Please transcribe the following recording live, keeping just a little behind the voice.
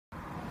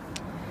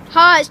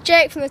Hi, it's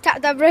Jake from the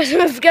Tap Dab Bros.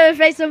 We're going to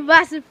play some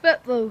massive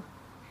football.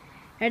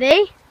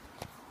 Ready?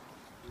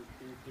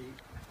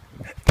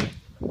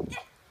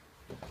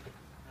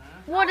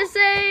 What a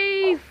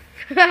save!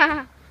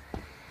 Flipping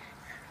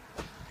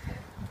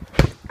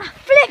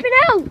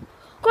out!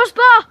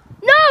 Crossbar!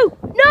 No!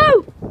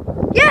 No!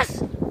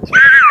 Yes!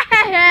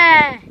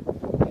 Yeah!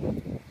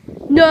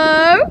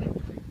 No!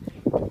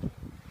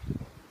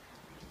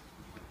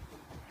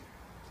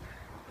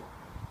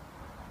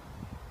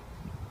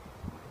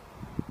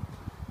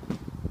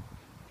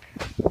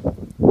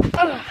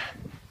 Ugh.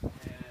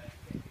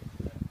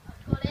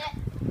 Got it.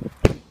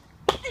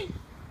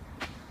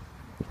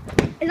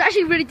 It's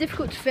actually really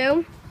difficult to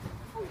film.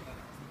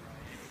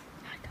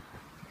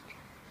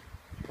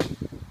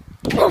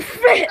 Oh,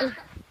 flip!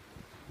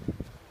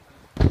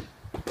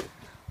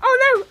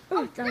 Oh no!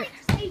 Oh, damn it.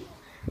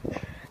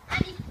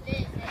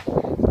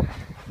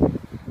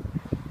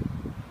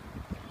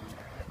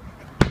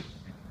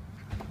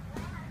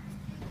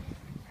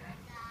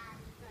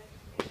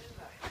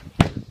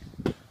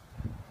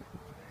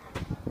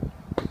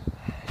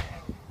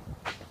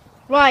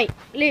 Right,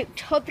 Luke,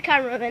 hold the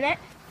camera a minute.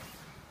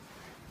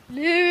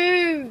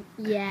 Luke!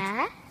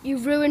 Yeah? You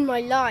ruined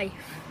my life.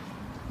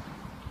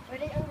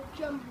 Ready? I'm going to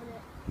jump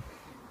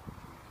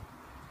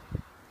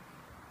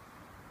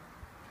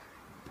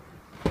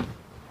on it.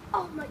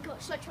 Oh my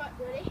god, should I try it?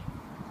 Ready?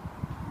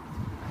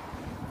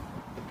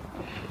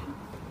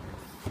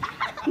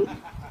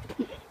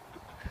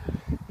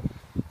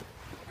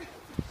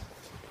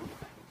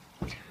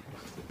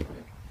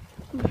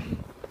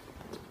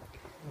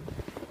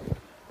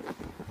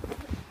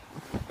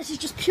 This is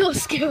just pure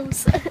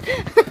skills. Ready?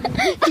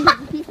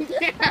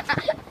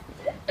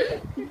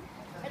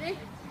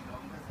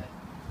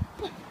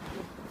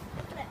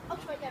 I'll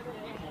try again.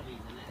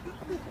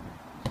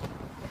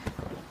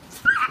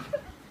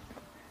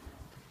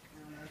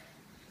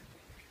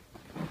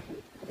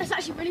 That's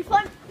actually really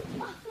fun.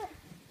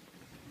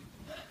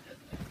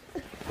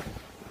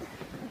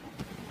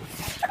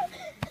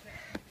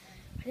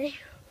 Ready?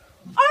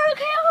 Oh,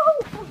 okay. Oh,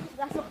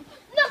 that's not.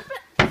 No,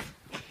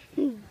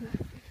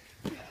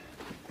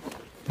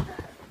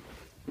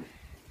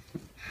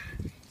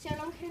 See how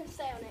long can I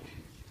stay on it?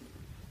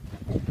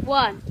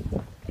 1,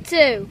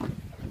 2,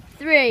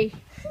 3.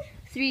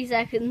 3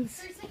 seconds.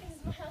 3 seconds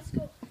is my house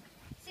score.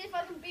 See if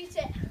I can beat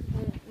it.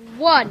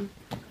 1,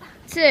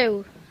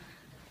 2.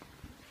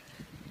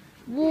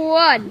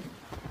 1,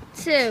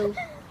 2.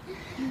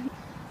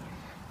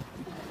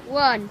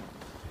 1,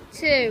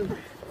 2,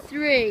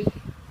 3.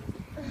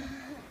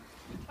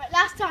 Right,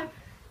 last time.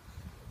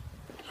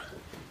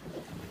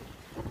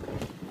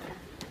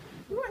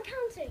 You weren't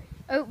counting.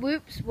 Oh,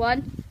 whoops.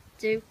 1,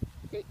 2,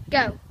 3.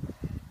 Go.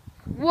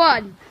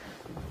 1,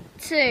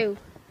 2,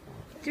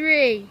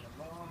 3,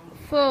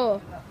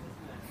 4,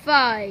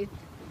 5,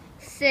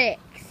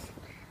 6,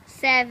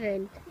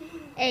 7,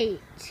 8,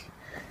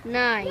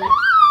 9,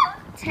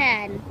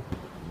 10,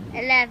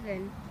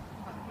 11.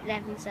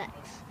 11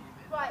 secs.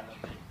 Right.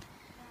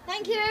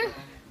 Thank you.